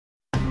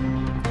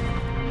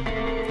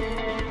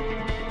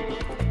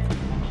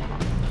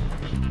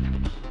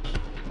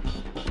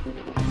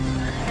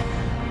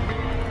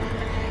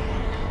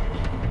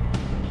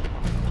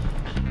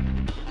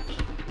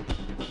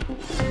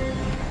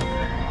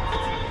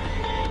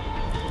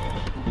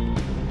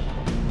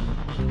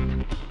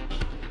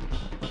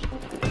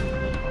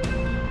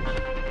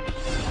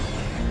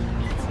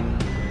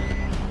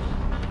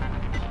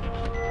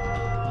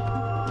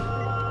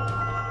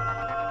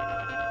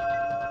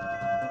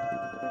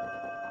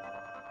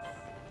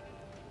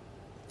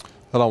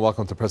Hello and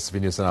welcome to Press TV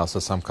News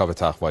Analysis. I'm Kavit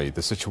Ahwai.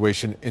 The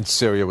situation in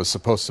Syria was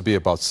supposed to be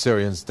about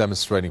Syrians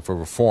demonstrating for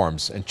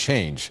reforms and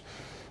change,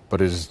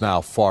 but it is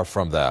now far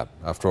from that.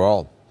 After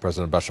all,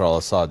 President Bashar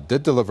al-Assad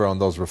did deliver on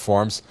those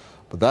reforms,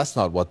 but that's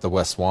not what the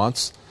West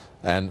wants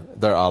and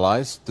their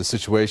allies. The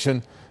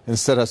situation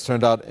instead has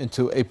turned out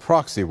into a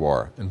proxy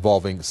war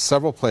involving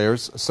several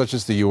players such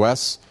as the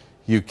US,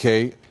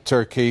 UK,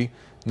 Turkey,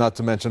 not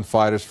to mention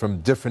fighters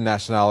from different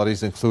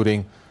nationalities,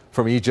 including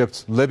from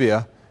Egypt,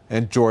 Libya,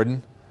 and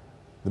Jordan.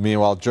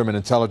 Meanwhile, German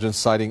intelligence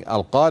citing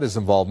Al-Qaeda's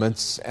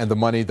involvements and the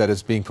money that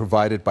is being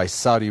provided by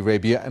Saudi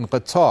Arabia and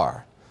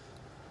Qatar.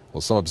 Well,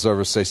 some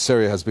observers say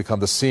Syria has become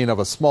the scene of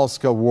a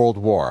small-scale world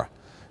war.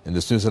 In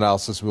this news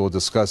analysis, we will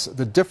discuss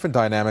the different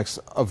dynamics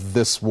of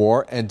this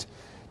war and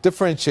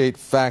differentiate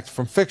fact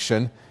from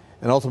fiction,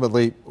 and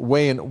ultimately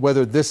weigh in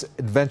whether this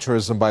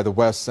adventurism by the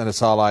West and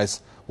its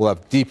allies will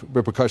have deep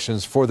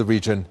repercussions for the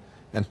region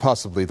and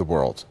possibly the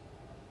world.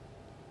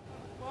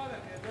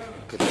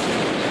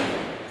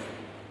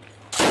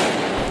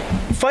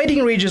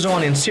 Fighting rages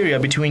on in Syria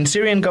between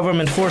Syrian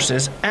government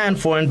forces and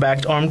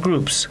foreign-backed armed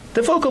groups.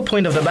 The focal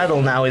point of the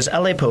battle now is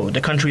Aleppo,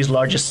 the country's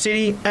largest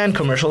city and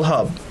commercial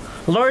hub.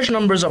 Large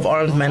numbers of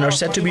armed men are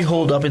said to be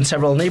holed up in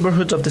several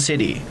neighborhoods of the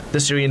city. The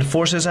Syrian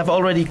forces have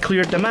already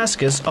cleared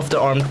Damascus of the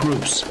armed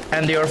groups,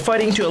 and they are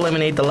fighting to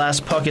eliminate the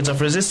last pockets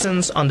of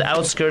resistance on the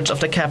outskirts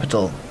of the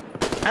capital.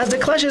 As the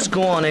clashes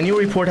go on, a new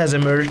report has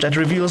emerged that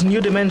reveals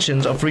new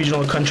dimensions of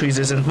regional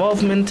countries'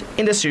 involvement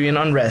in the Syrian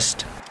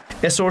unrest.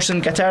 A source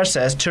in Qatar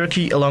says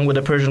Turkey, along with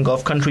the Persian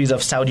Gulf countries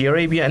of Saudi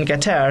Arabia and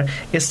Qatar,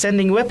 is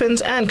sending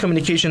weapons and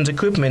communications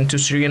equipment to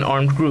Syrian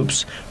armed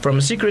groups from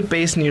a secret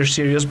base near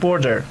Syria's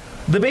border.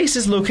 The base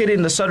is located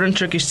in the southern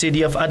Turkish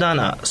city of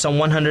Adana, some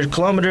 100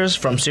 kilometers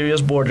from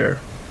Syria's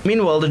border.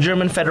 Meanwhile, the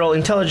German Federal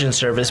Intelligence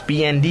Service,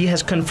 BND,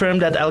 has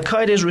confirmed that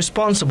Al-Qaeda is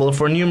responsible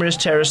for numerous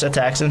terrorist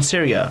attacks in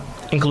Syria,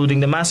 including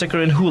the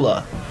massacre in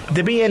Hula.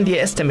 The BND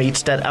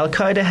estimates that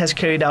Al-Qaeda has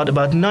carried out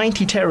about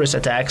 90 terrorist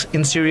attacks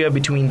in Syria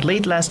between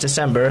late last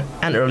December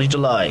and early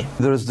July.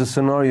 There is the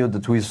scenario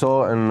that we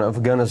saw in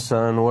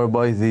Afghanistan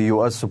whereby the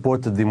US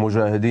supported the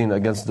Mujahideen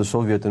against the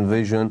Soviet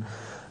invasion.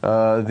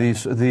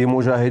 The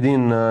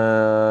Mujahideen,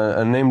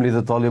 namely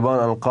the Taliban,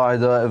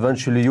 Al-Qaeda,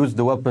 eventually used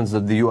the weapons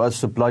that the US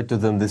supplied to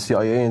them, the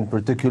CIA in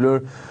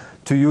particular,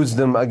 to use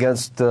them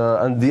against,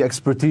 and the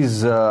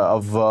expertise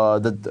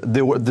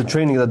the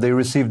training that they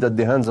received at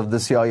the hands of the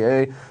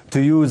CIA to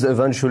use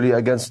eventually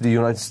against the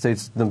United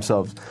States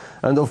themselves.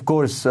 And of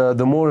course,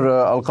 the more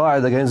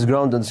Al-Qaeda gains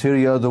ground in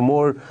Syria, the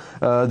more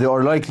they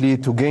are likely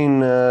to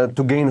gain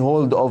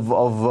hold of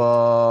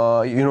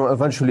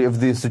eventually if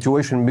the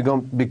situation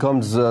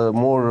becomes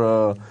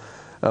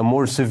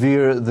more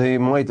severe, they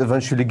might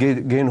eventually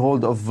gain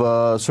hold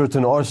of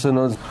certain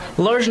arsenals.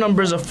 Large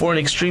numbers of foreign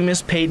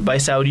extremists paid by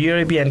Saudi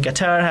Arabia and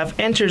Qatar have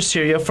entered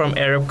Syria from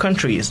Arab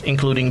countries,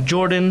 including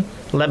Jordan,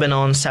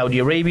 Lebanon, Saudi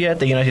Arabia,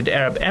 the United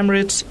Arab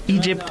Emirates,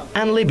 Egypt,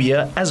 and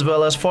Libya, as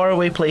well as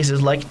faraway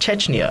places like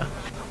Chechnya.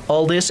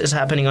 All this is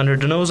happening under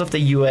the nose of the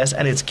US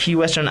and its key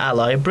Western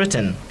ally,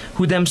 Britain,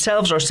 who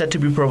themselves are said to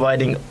be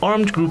providing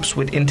armed groups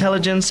with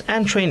intelligence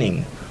and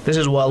training. This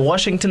is while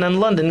Washington and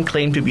London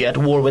claim to be at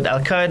war with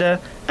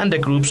Al-Qaeda and the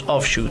group's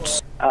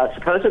offshoots.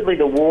 Supposedly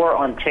the war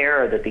on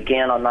terror that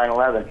began on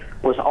 9/11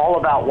 was all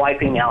about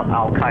wiping out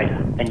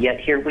Al-Qaeda. And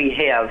yet here we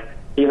have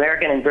the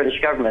American and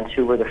British governments,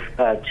 who were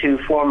the two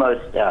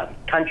foremost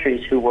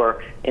countries who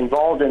were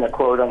involved in the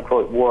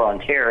quote-unquote war on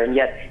terror. And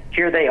yet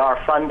here they are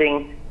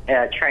funding,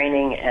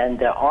 training,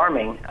 and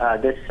arming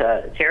this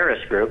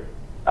terrorist group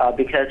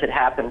because it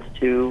happens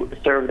to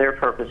serve their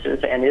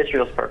purposes and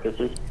Israel's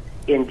purposes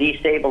in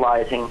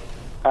destabilizing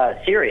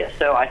Syria.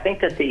 So I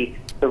think that the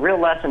real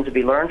lesson to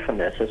be learned from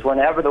this is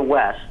whenever the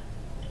West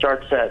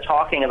starts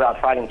talking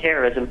about fighting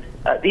terrorism,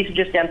 these are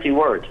just empty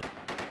words.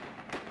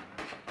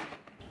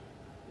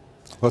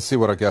 Let's see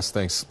what our guest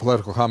thinks.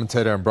 Political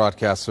commentator and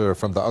broadcaster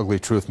from The Ugly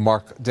Truth,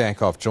 Mark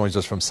Dankoff, joins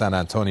us from San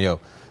Antonio,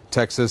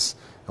 Texas.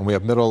 And we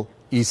have Middle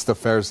East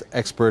Affairs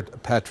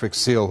expert Patrick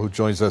Seal, who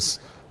joins us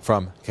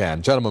from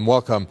Cannes. Gentlemen,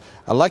 welcome.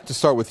 I'd like to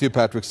start with you,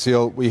 Patrick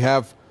Seal. We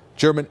have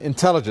German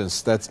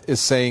intelligence that is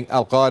saying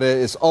Al-Qaeda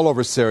is all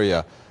over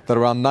Syria, that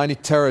around 90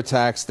 terror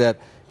attacks that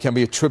can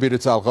be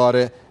attributed to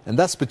Al-Qaeda, and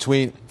that's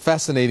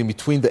fascinating,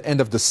 between the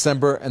end of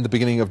December and the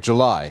beginning of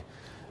July.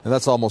 And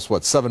that's almost,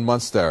 7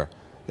 months there.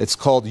 It's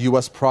called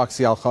U.S.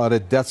 proxy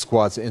Al-Qaeda death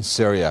squads in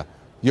Syria.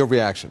 Your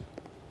reaction?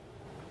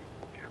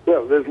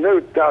 Well, there's no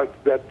doubt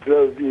that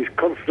the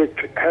conflict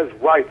has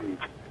widened,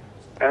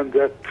 and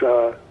that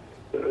the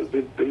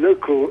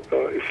local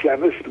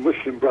Islamist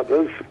Muslim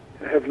brothers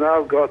have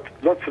now got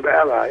lots of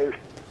allies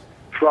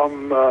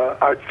from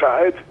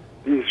outside,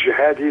 these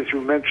jihadis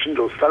you mentioned,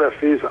 or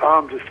Salafis,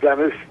 armed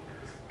Islamists,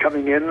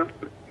 coming in,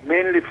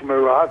 mainly from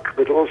Iraq,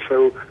 but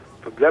also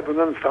from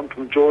Lebanon, some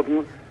from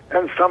Jordan,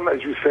 and some,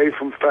 as you say,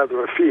 from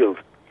further afield.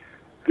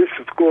 This,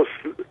 of course,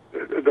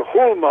 the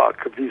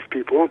hallmark of these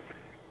people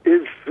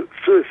is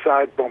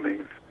suicide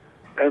bombings,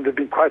 and there have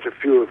been quite a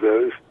few of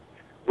those.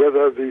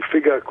 whether the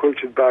figure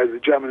quoted by the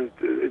German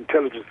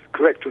intelligence is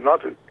correct or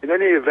not. In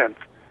any event,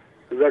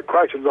 there are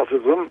quite a lot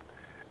of them,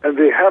 and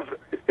they have,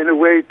 in a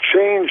way,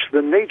 changed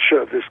the nature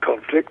of this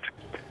conflict,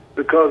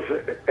 because,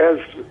 as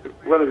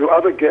one of your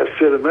other guests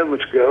said a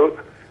moment ago,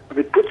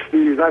 it puts the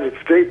United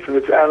States and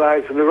its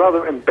allies in a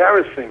rather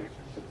embarrassing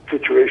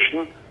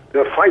situation.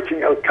 They're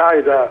fighting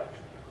Al-Qaeda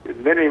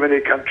in many,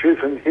 many countries,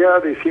 and here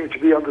they seem to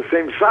be on the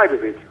same side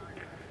of it.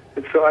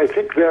 And so I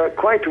think they're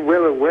quite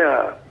well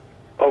aware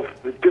of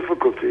the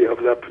difficulty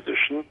of their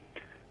position,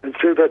 and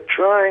so they're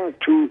trying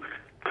to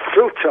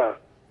filter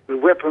the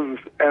weapons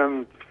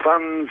and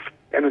funds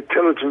and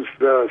intelligence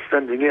they're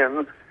sending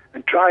in,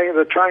 and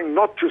they're trying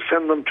not to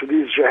send them to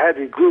these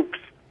jihadi groups.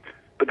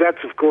 But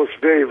that's, of course,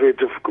 very, very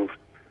difficult,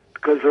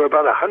 because there are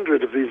about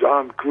 100 of these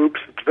armed groups.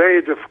 It's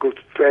very difficult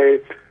to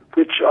say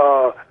which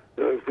are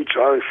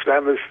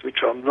Islamists,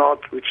 which are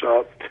not, which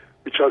are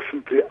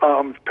simply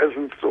armed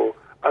peasants or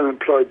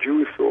unemployed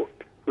youth, or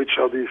which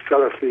are these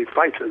Salafi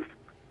fighters.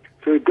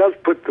 So it does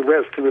put the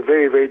West in a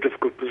very, very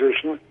difficult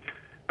position.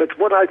 But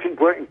what I think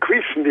we're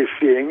increasingly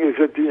seeing is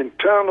that the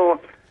internal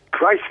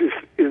crisis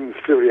in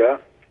Syria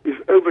is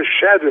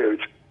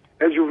overshadowed,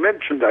 as you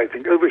mentioned, I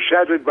think,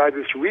 overshadowed by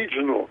this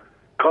regional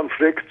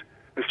conflict,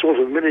 a sort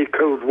of mini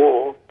Cold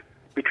War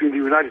between the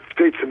United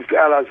States and its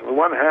allies on the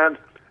one hand,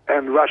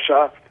 and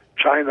Russia,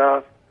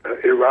 China,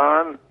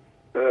 Iran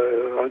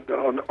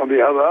on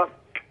the other,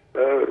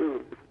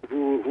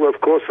 who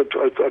of course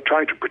are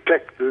trying to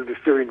protect the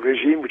Syrian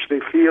regime, which they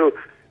feel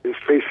is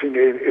facing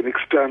an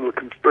external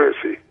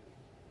conspiracy.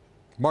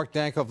 Mark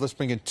Dankov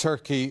listening in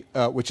Turkey,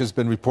 which has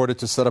been reported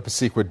to set up a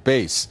secret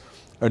base,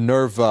 a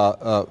nerve,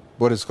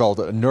 what is called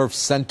a nerve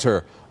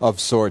center of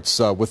sorts,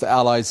 with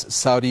allies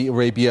Saudi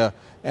Arabia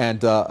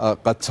and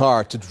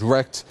Qatar to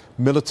direct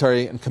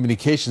military and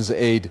communications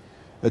aid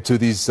to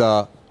these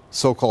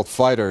so-called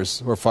fighters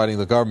who are fighting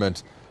the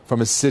government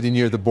from a city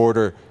near the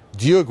border.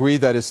 Do you agree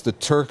that it's the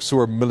Turks who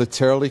are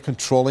militarily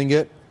controlling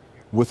it,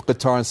 with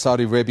Qatar and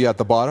Saudi Arabia at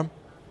the bottom?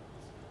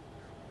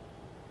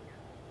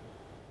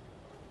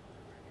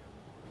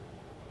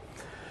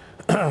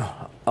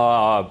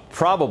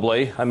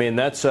 Probably. I mean,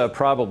 that's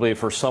probably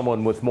for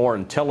someone with more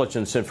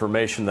intelligence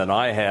information than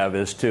I have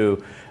as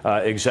to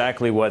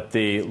exactly what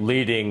the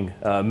leading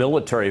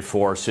military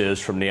force is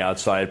from the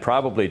outside,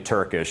 probably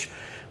Turkish.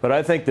 But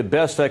I think the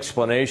best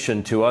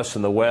explanation to us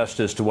in the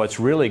West as to what's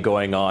really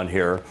going on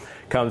here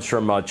comes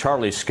from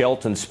Charlie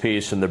Skelton's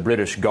piece in the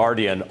British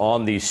Guardian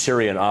on the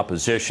Syrian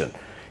opposition.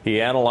 He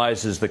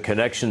analyzes the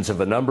connections of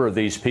a number of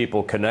these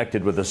people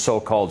connected with the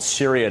so-called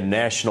Syrian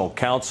National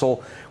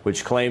Council,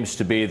 which claims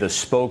to be the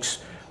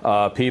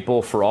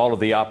spokespeople for all of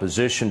the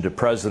opposition to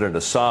President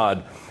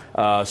Assad.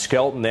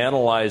 Skelton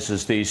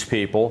analyzes these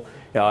people,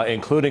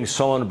 including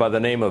someone by the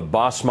name of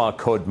Basma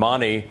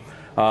Kodmani,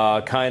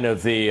 kind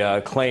of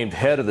the claimed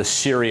head of the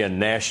Syrian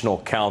National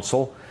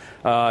Council.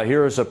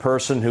 Here is a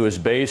person who is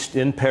based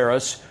in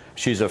Paris.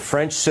 She's a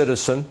French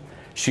citizen.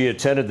 She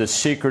attended the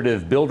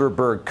secretive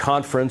Bilderberg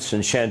Conference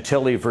in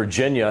Chantilly,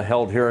 Virginia,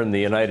 held here in the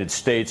United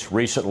States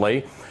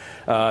recently.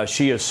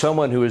 She is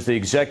someone who is the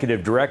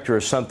executive director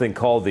of something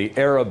called the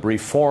Arab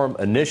Reform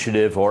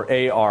Initiative, or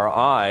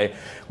ARI,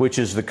 which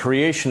is the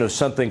creation of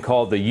something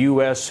called the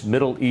U.S.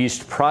 Middle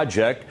East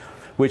Project,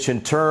 which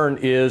in turn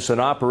is an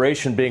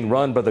operation being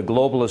run by the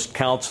Globalist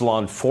Council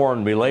on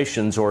Foreign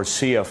Relations, or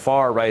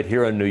CFR, right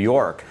here in New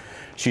York.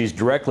 She's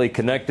directly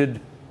connected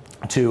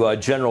to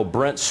General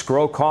Brent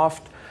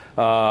Scowcroft,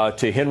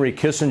 to Henry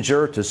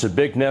Kissinger, to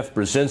Zbigniew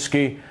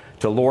Brzezinski,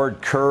 to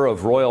Lord Kerr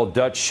of Royal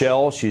Dutch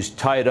Shell. She's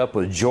tied up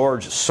with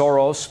George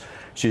Soros.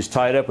 She's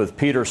tied up with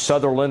Peter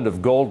Sutherland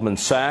of Goldman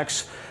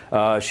Sachs.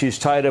 She's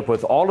tied up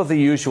with all of the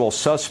usual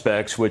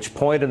suspects which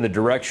point in the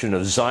direction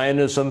of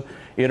Zionism,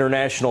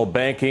 international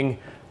banking,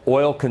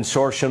 oil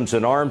consortiums,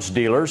 and arms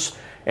dealers.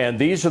 And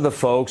these are the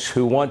folks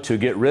who want to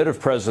get rid of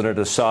President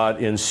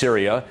Assad in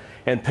Syria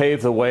and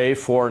pave the way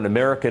for an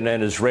American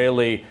and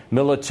Israeli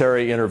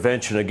military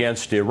intervention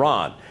against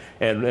Iran.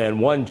 And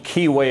one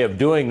key way of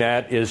doing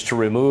that is to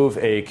remove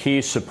a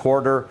key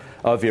supporter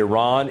of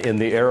Iran in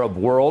the Arab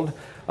world,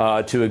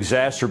 to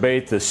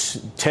exacerbate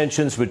the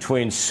tensions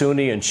between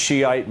Sunni and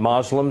Shiite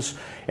Muslims,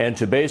 and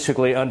to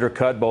basically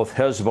undercut both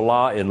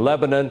Hezbollah in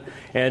Lebanon,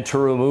 and to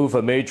remove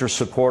a major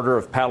supporter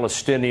of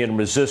Palestinian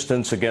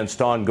resistance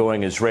against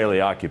ongoing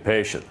Israeli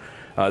occupation.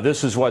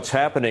 This is what's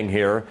happening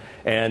here,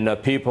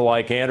 and people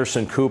like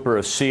Anderson Cooper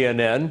of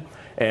CNN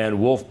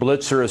and Wolf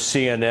Blitzer of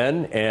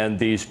CNN and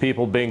these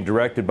people being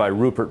directed by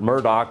Rupert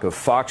Murdoch of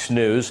Fox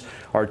News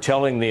are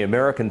telling the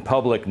American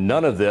public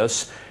none of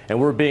this, and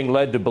we're being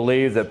led to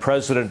believe that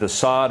President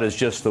Assad is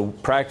just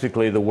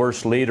practically the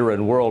worst leader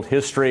in world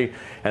history,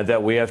 and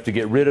that we have to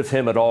get rid of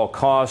him at all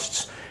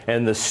costs.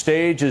 And the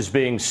stage is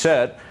being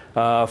set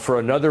for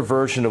another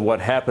version of what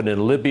happened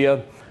in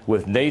Libya,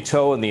 with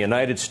NATO and the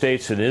United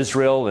States and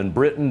Israel and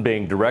Britain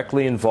being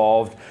directly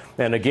involved,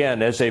 and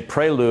again, as a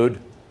prelude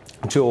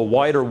to a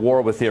wider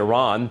war with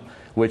Iran,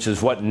 which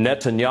is what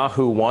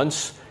Netanyahu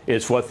wants.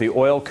 It's what the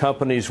oil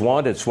companies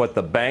want, it's what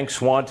the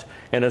banks want,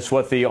 and it's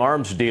what the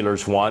arms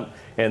dealers want.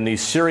 And the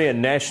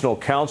Syrian National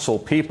Council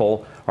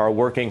people are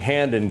working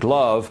hand in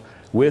glove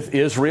with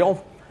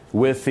Israel,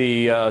 with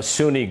the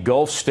Sunni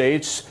Gulf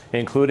states,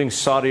 including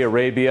Saudi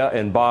Arabia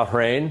and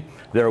Bahrain.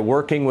 They're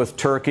working with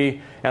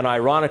Turkey, and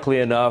ironically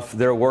enough,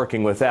 they're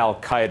working with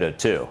Al-Qaeda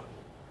too.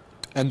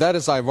 And that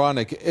is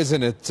ironic,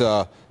 isn't it,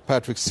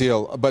 Patrick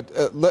Seal? But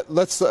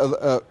let's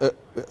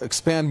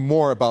expand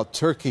more about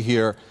Turkey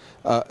here.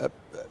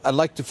 I'd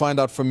like to find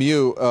out from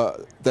you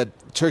that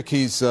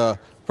Turkey's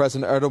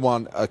President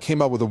Erdogan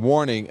came out with a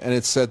warning, and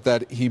it said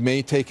that he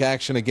may take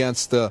action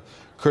against the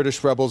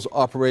Kurdish rebels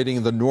operating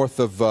in the north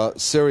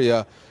of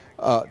Syria.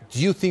 Do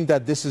you think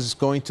that this is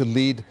going to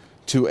lead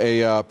to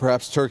a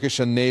perhaps Turkish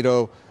and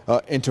NATO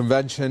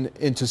intervention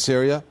into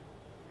Syria?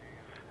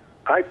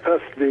 I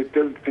personally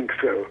don't think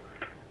so.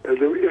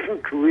 There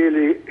isn't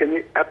really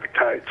any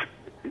appetite,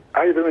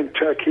 either in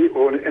Turkey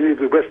or in any of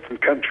the Western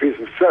countries,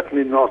 and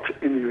certainly not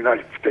in the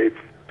United States,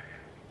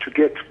 to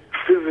get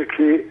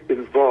physically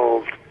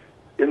involved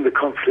in the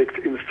conflict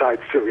inside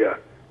Syria,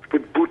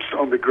 with boots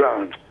on the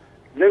ground.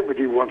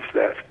 Nobody wants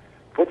that.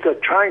 What they're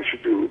trying to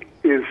do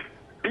is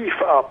beef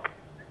up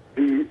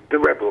the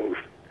rebels,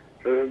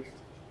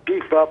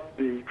 beef up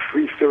the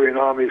Free Syrian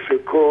Army,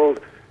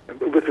 so-called,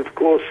 with, of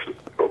course,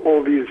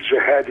 all these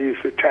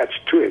jihadis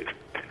attached to it.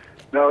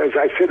 Now, as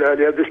I said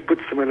earlier, this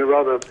puts them in a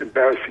rather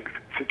embarrassing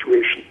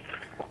situation.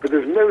 But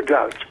there's no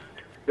doubt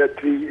that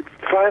the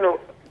final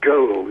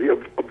goal, the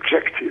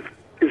objective,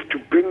 is to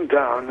bring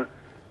down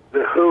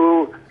the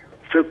whole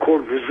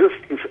so-called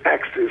resistance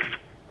axis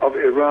of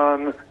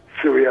Iran,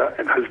 Syria,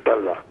 and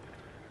Hezbollah.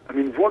 I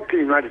mean, what the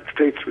United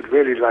States would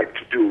really like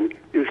to do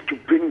is to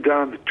bring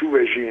down the two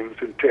regimes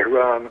in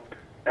Tehran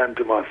and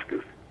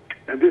Damascus.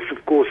 And this,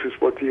 of course, is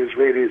what the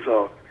Israelis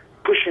are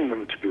pushing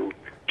them to do.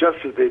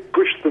 Just as they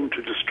pushed them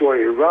to destroy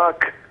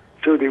Iraq,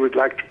 so they would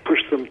like to push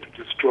them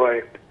to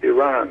destroy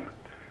Iran.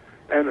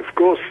 And, of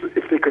course,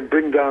 if they can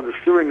bring down the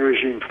Syrian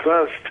regime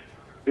first,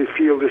 they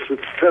feel this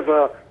would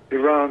sever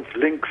Iran's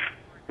links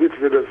with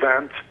the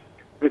Levant,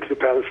 with the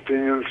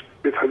Palestinians,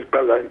 with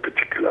Hezbollah in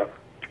particular.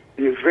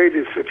 The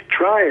Israelis have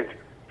tried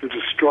to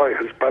destroy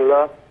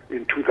Hezbollah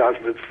in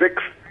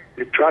 2006.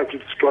 They tried to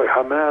destroy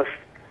Hamas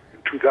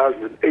in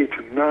 2008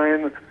 and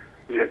 9.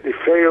 They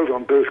failed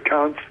on both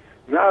counts.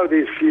 Now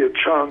they see a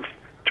chance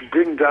to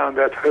bring down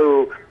that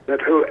whole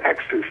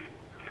axis,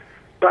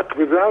 but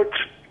without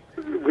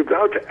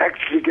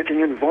actually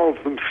getting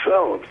involved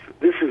themselves.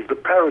 This is the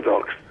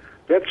paradox.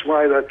 That's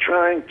why they're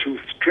trying to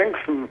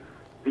strengthen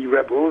the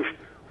rebels,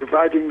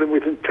 providing them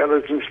with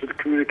intelligence, with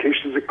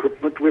communications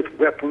equipment, with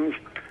weapons,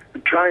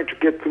 and trying to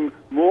get them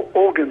more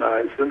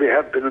organized than they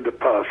have been in the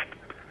past.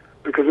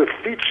 Because a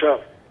feature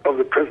of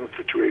the present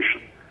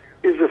situation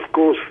is, of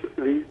course,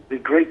 the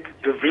great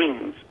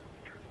divisions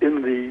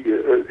in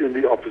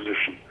the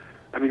opposition.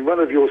 I mean, one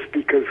of your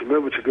speakers a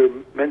moment ago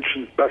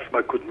mentioned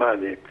Basma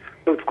Kudmani.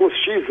 But of course,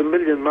 she's a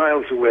million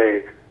miles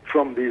away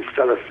from these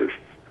Salafists.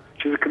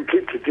 She's a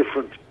completely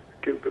different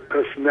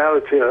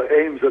personality. Her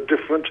aims are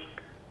different.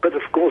 But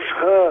of course,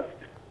 her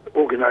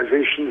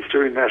organization, the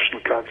Syrian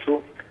National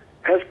Council,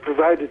 has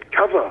provided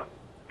cover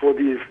for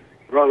these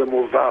rather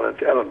more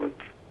violent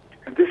elements.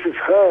 And this is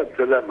her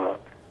dilemma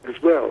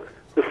as well.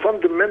 The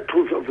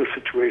fundamentals of the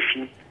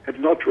situation have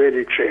not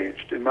really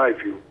changed, in my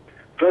view.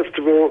 First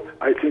of all,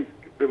 I think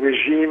the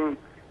regime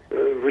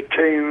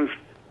retains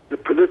the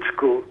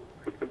political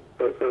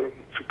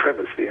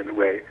supremacy in a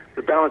way.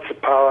 The balance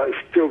of power is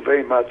still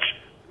very much,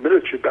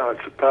 military balance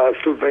of power is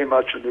still very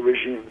much in the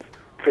regime's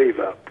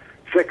favor.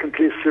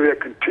 Secondly, Syria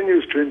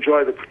continues to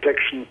enjoy the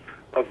protection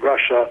of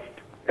Russia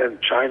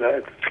and China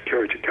at the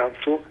Security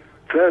Council.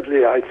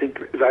 Thirdly, I think,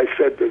 as I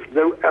said, there's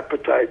no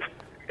appetite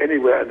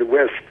anywhere in the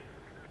West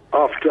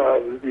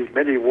after these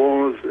many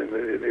wars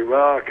in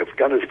Iraq,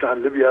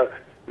 Afghanistan, Libya,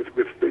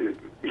 with the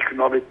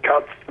economic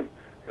cuts and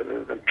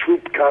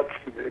troop cuts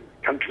in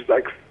countries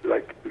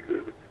like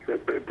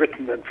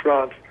Britain and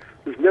France.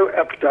 There's no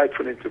appetite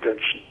for an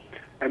intervention.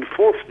 And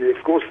fourthly,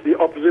 of course, the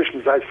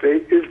opposition, as I say,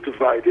 is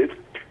divided.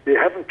 They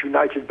haven't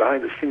united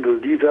behind a single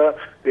leader.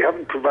 They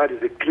haven't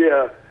provided a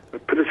clear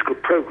political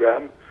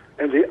program.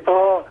 And they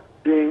are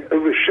being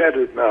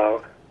overshadowed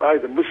now by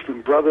the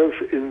Muslim Brothers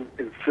in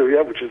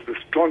Syria, which is the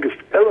strongest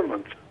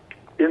element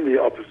in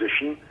the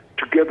opposition,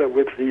 together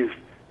with these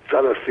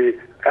Salafi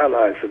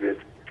allies of it.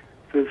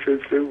 So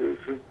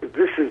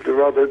this is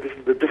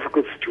the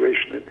difficult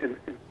situation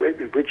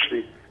in which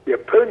the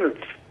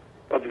opponents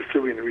of the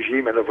Syrian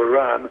regime and of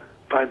Iran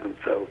find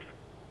themselves.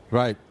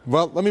 Right.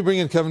 Well, let me bring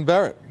in Kevin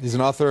Barrett. He's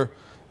an author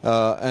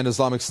and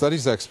Islamic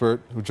studies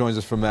expert who joins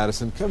us from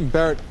Madison. Kevin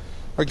Barrett,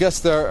 our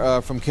guest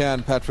there from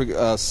Cannes, Patrick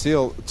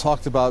Seal,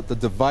 talked about the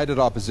divided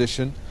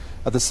opposition.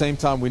 At the same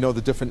time, we know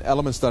the different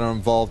elements that are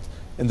involved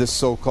in this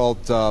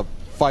so-called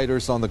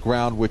fighters on the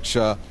ground, which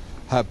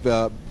have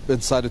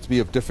been cited to be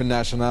of different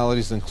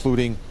nationalities,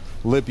 including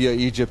Libya,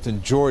 Egypt,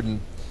 and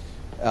Jordan.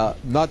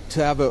 Not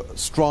to have a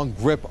strong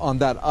grip on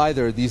that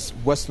either. These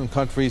Western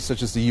countries,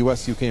 such as the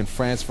U.S., UK, and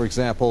France, for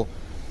example,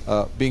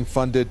 being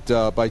funded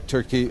by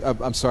Turkey,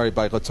 I'm sorry,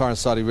 by Qatar and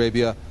Saudi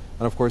Arabia,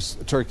 and of course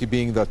Turkey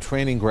being the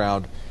training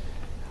ground.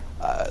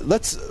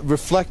 Let's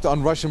reflect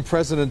on Russian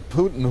President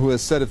Putin, who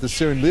has said if the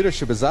Syrian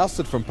leadership is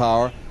ousted from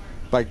power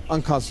by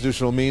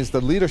unconstitutional means,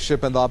 the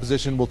leadership and the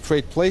opposition will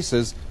trade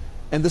places,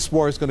 and this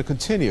war is going to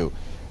continue.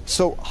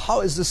 So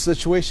how is this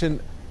situation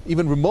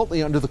even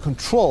remotely under the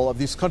control of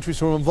these countries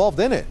who are involved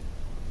in it?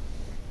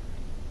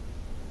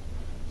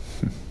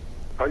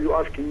 Are you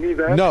asking me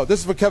that? No, this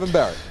is for Kevin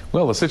Barrett.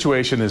 Well, the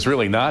situation is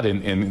really not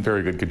in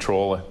very good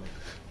control.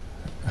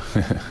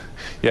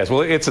 Yes,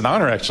 well, it's an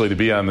honor, actually, to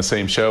be on the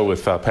same show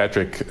with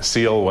Patrick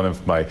Seal, one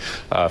of my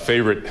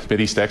favorite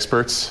Mideast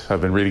experts.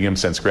 I've been reading him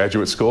since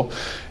graduate school.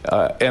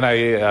 And I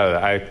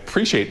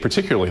appreciate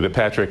particularly that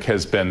Patrick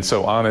has been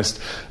so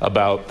honest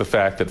about the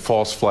fact that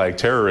false flag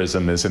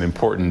terrorism is an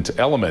important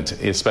element,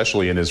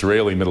 especially in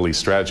Israeli Middle East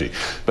strategy.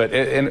 But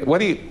and what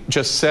he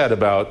just said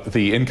about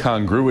the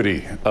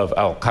incongruity of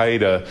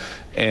Al-Qaeda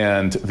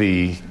and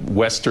the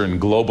Western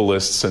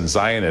globalists and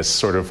Zionists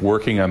sort of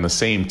working on the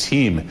same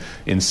team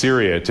in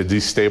Syria to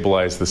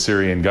destabilize the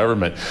Syrian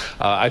government,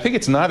 I think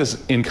it's not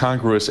as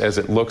incongruous as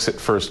it looks at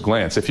first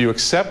glance. If you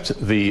accept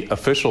the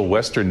official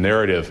Western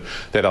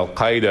narrative that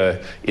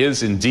Al-Qaeda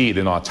is indeed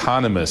an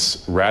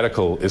autonomous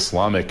radical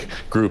Islamic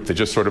group that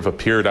just sort of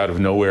appeared out of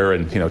nowhere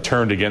and, you know,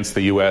 turned against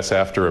the U.S.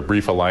 after a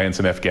brief alliance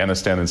in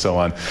Afghanistan and so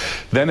on,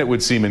 then it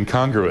would seem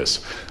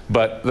incongruous.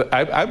 But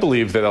I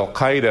believe that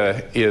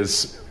Al-Qaeda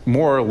is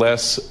more or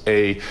less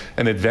an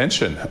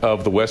invention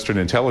of the Western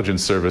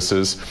intelligence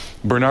services.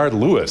 Bernard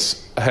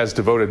Lewis has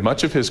devoted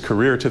much of his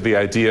career to the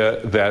idea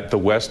that the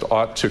West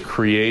ought to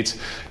create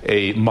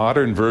a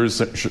modern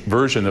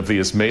version of the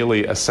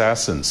Ismaili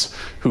assassins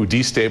who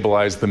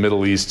destabilized the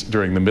Middle East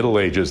during the Middle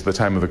Ages, the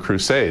time of the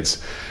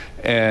Crusades.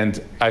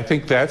 And I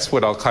think that's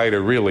what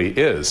Al-Qaeda really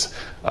is.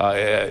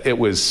 It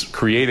was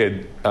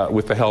created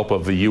with the help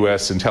of the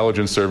U.S.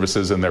 intelligence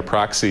services and their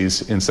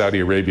proxies in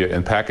Saudi Arabia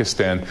and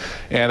Pakistan.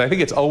 And I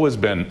think it's always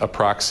been a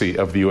proxy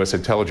of the U.S.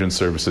 intelligence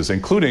services,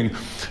 including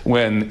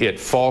when it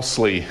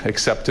falsely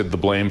accepted the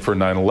blame for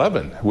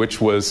 9/11, which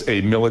was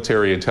a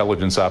military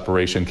intelligence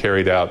operation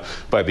carried out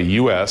by the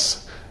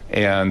U.S.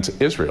 and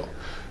Israel.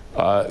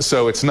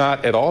 So it's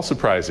not at all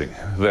surprising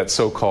that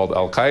so-called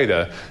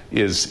Al-Qaeda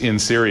is in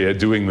Syria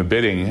doing the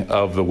bidding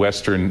of the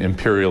Western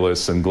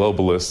imperialists and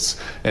globalists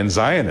and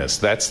Zionists.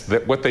 That's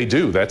what they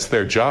do. That's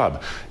their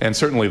job. And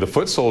certainly the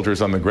foot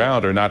soldiers on the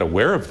ground are not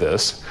aware of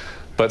this.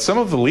 But some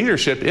of the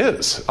leadership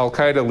is.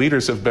 Al-Qaeda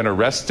leaders have been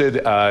arrested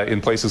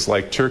in places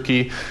like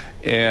Turkey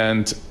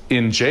and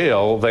in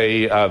jail.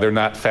 They're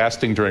not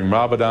fasting during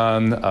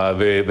Ramadan.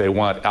 They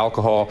want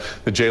alcohol.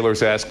 The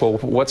jailers ask, well,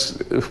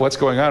 what's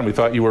going on? We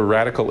thought you were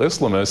radical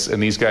Islamists.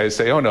 And these guys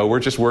say, oh, no, we're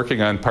just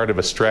working on part of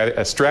a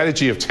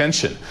strategy of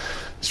tension.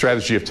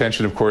 Strategy of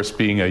tension, of course,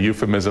 being a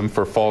euphemism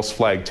for false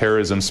flag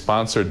terrorism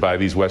sponsored by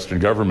these Western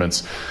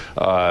governments,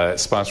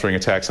 sponsoring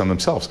attacks on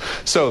themselves.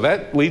 So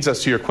that leads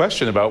us to your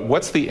question about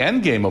what's the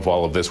end game of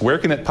all of this? Where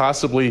can it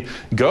possibly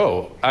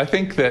go? I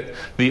think that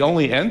the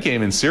only end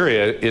game in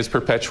Syria is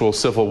perpetual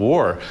civil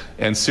war.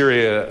 And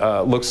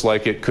Syria looks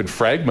like it could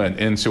fragment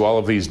into all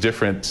of these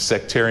different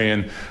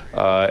sectarian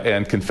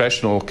and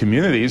confessional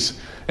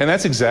communities. And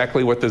that's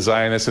exactly what the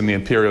Zionists and the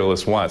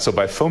imperialists want. So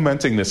by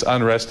fomenting this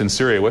unrest in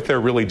Syria, what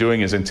they're really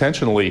doing is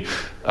intentionally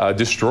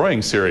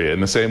destroying Syria in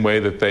the same way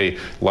that they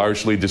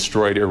largely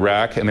destroyed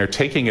Iraq, and they're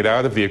taking it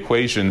out of the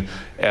equation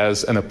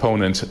as an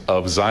opponent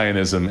of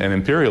Zionism and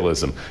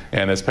imperialism.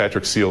 And as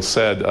Patrick Seal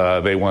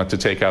said, they want to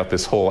take out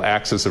this whole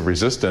axis of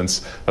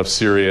resistance of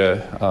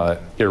Syria,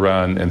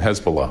 Iran, and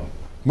Hezbollah.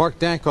 Mark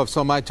Dankov,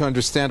 so am I to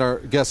understand our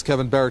guest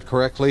Kevin Barrett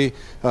correctly,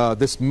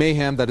 this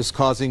mayhem that is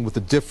causing with the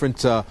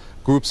different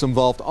groups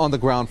involved on the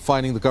ground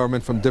fighting the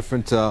government from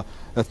different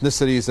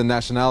ethnicities and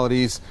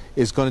nationalities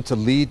is going to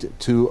lead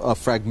to a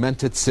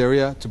fragmented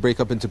Syria to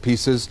break up into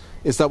pieces.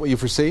 Is that what you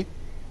foresee?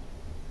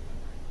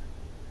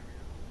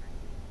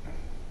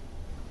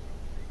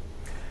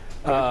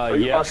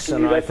 Yes,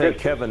 and I think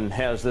Kevin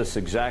has this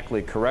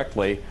exactly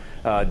correctly,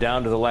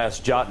 down to the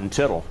last jot and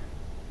tittle.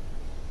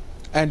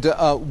 And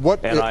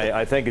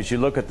I think as you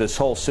look at this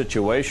whole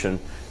situation,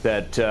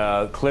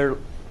 that clear.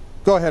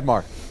 Go ahead,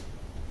 Mark.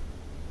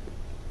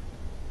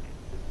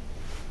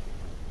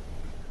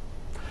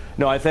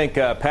 No, I think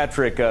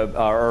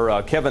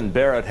Kevin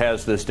Barrett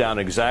has this down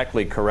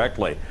exactly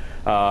correctly.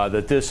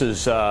 That this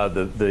is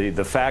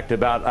the fact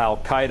about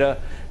Al-Qaeda,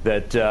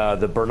 that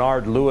the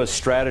Bernard Lewis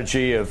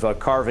strategy of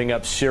carving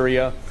up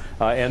Syria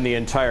and the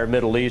entire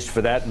Middle East,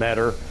 for that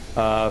matter,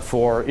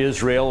 for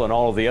Israel and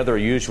all of the other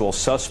usual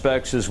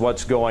suspects is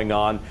what's going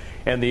on.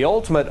 And the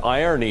ultimate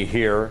irony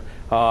here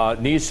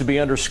needs to be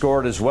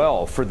underscored as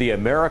well for the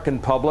American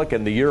public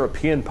and the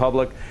European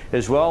public,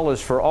 as well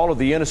as for all of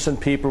the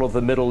innocent people of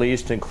the Middle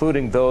East,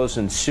 including those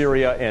in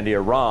Syria and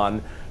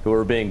Iran who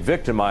are being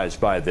victimized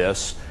by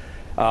this.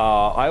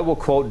 I will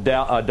quote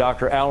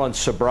Dr. Alan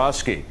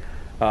Sabrowski,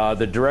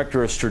 the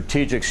Director of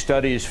Strategic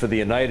Studies for the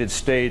United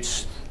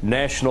States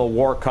National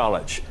War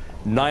College.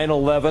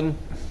 9/11,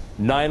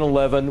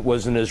 9/11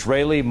 was an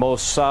Israeli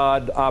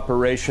Mossad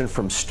operation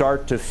from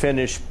start to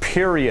finish,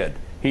 period,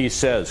 he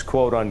says,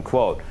 quote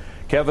unquote.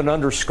 Kevin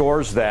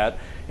underscores that,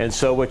 and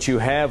so what you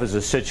have is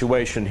a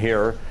situation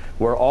here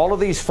where all of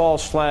these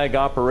false flag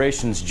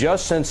operations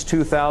just since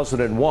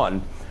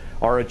 2001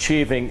 are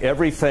achieving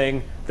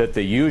everything that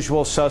the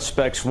usual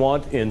suspects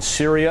want in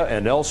Syria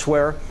and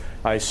elsewhere.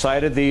 I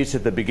cited these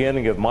at the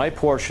beginning of my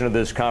portion of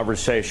this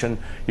conversation.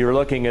 You're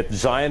looking at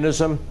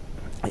Zionism,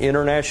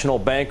 international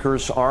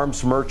bankers,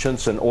 arms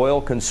merchants, and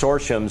oil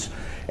consortiums,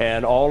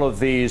 and all of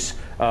these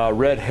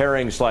red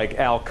herrings like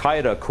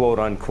Al-Qaeda, quote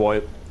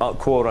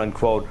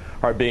unquote,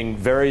 are being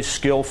very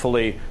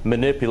skillfully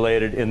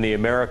manipulated in the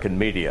American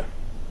media.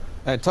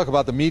 And talk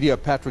about the media,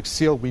 Patrick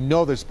Seal. We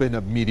know there's been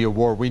a media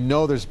war. We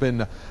know there's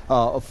been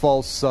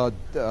false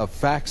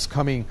facts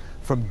coming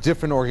from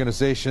different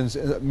organizations,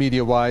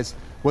 media-wise,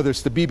 whether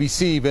it's the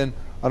BBC even,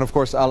 and of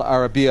course Al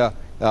Arabiya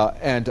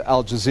and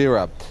Al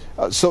Jazeera.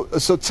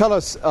 So tell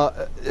us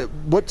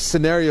what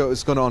scenario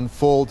is going to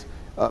unfold,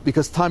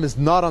 because time is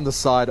not on the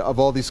side of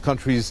all these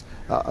countries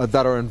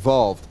that are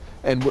involved.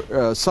 And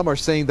some are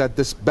saying that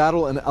this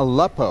battle in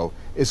Aleppo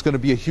is going to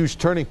be a huge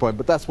turning point,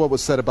 but that's what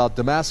was said about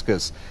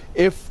Damascus.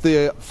 If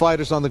the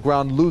fighters on the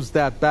ground lose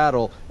that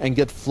battle and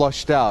get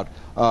flushed out,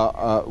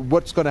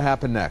 what's going to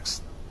happen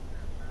next?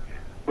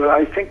 Well,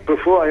 I think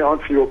before I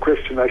answer your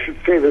question, I should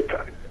say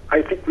that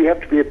I think we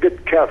have to be a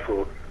bit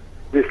careful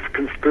with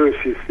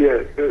conspiracy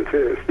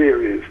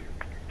theories.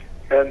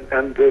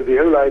 And the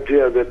whole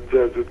idea that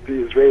the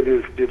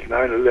Israelis did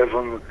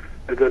 9/11,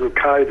 that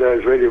Al-Qaeda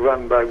is really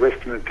run by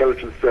Western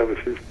intelligence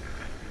services,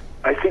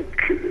 I think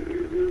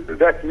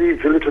that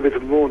needs a little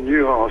bit more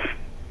nuance.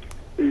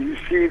 You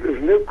see,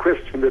 there's no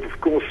question that,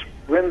 of course,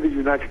 when the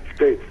United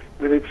States,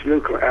 with its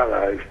local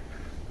allies,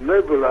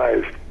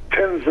 mobilized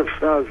tens of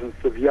thousands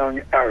of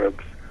young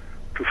Arabs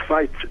to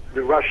fight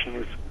the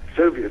Russians,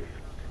 Soviets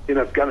in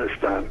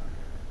Afghanistan,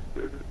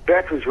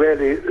 that was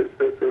really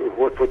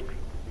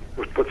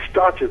what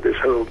started this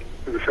whole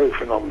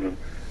phenomenon.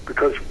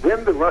 Because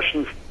when the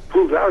Russians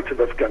pulled out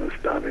of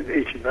Afghanistan in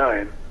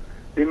 '89,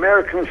 the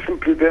Americans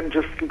simply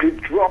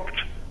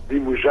dropped the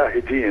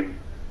Mujahideen,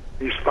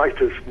 these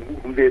fighters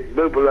whom they had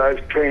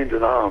mobilized, trained,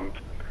 and armed.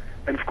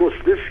 And of course,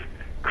 this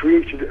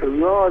created a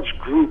large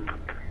group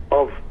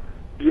of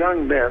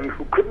young men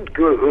who couldn't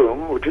go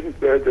home, or didn't,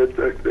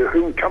 their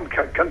home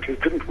countries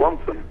didn't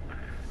want them,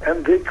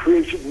 and they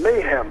created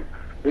mayhem.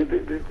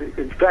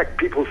 In fact,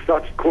 people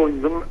started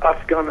calling them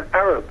Afghan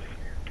Arabs,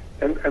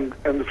 and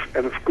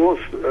of course,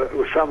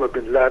 Osama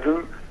bin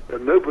Laden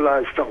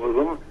mobilized some of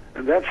them,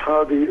 and that's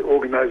how the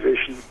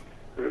organization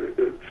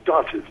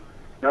started.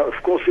 Now,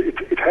 of course,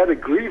 it had a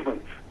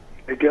grievance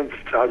against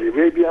Saudi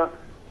Arabia,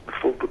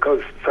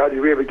 because Saudi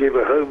Arabia gave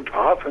a home to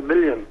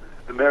 500,000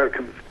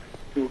 Americans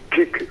who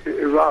kick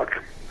Iraq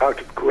out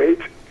of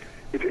Kuwait.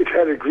 It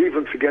had a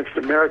grievance against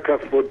America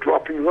for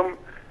dropping them,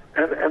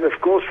 and of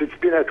course it's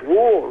been at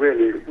war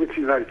really with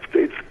the United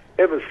States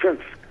ever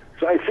since.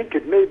 So I think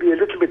it may be a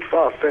little bit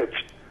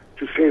far-fetched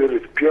to say that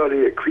it's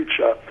purely a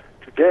creature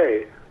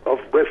today of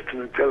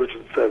Western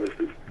intelligence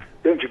services.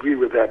 Don't agree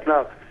with that.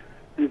 Now,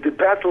 the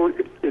battle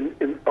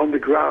on the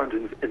ground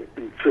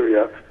in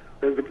Syria,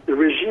 the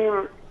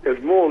regime has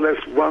more or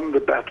less won the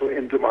battle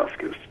in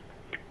Damascus.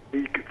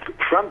 The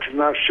front has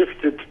now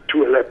shifted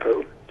to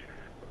Aleppo.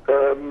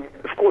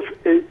 Of course,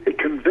 a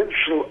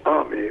conventional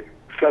army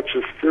such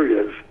as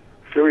Syria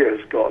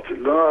has got, a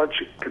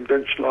large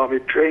conventional army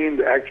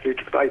trained actually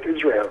to fight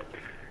Israel.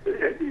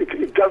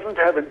 It doesn't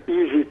have an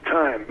easy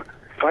time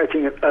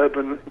fighting an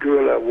urban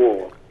guerrilla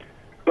war.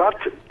 But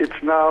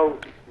it's now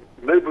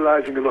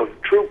mobilizing a lot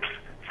of troops,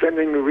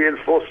 sending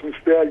reinforcements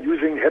there,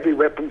 using heavy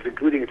weapons,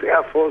 including its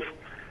air force.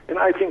 And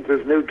I think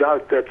there's no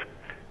doubt that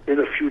in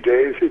a few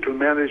days it will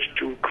manage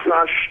to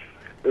crush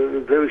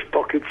those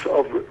pockets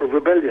of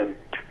rebellion.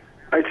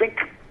 I think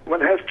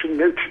one has to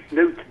note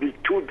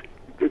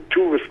the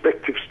two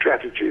respective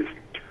strategies.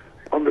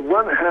 On the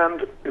one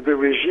hand, the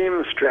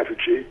regime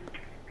strategy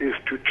is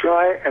to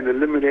try and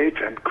eliminate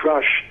and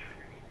crush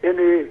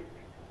any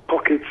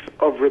pockets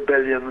of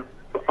rebellion,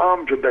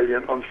 armed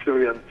rebellion on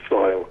Syrian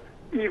soil.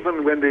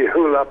 Even when they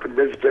hole up in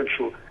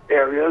residential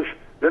areas,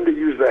 then they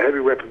use their heavy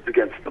weapons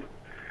against them.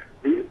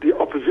 The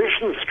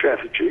opposition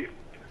strategy...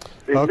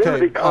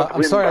 Okay,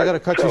 I'm sorry, I got to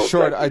cut you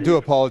short. I do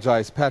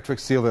apologize. Patrick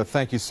Seal,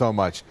 thank you so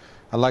much.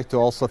 I'd like to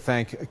also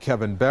thank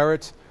Kevin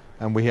Barrett,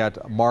 and we had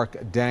Mark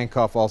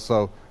Dankoff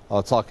also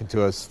talking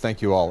to us.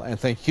 Thank you all. And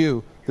thank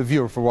you, the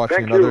viewer, for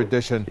watching another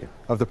edition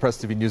of the Press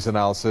TV News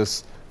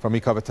Analysis from me,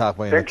 Kaveh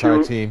Taqwa, and the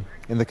entire team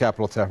in the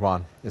capital,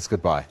 Tehran. It's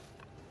goodbye.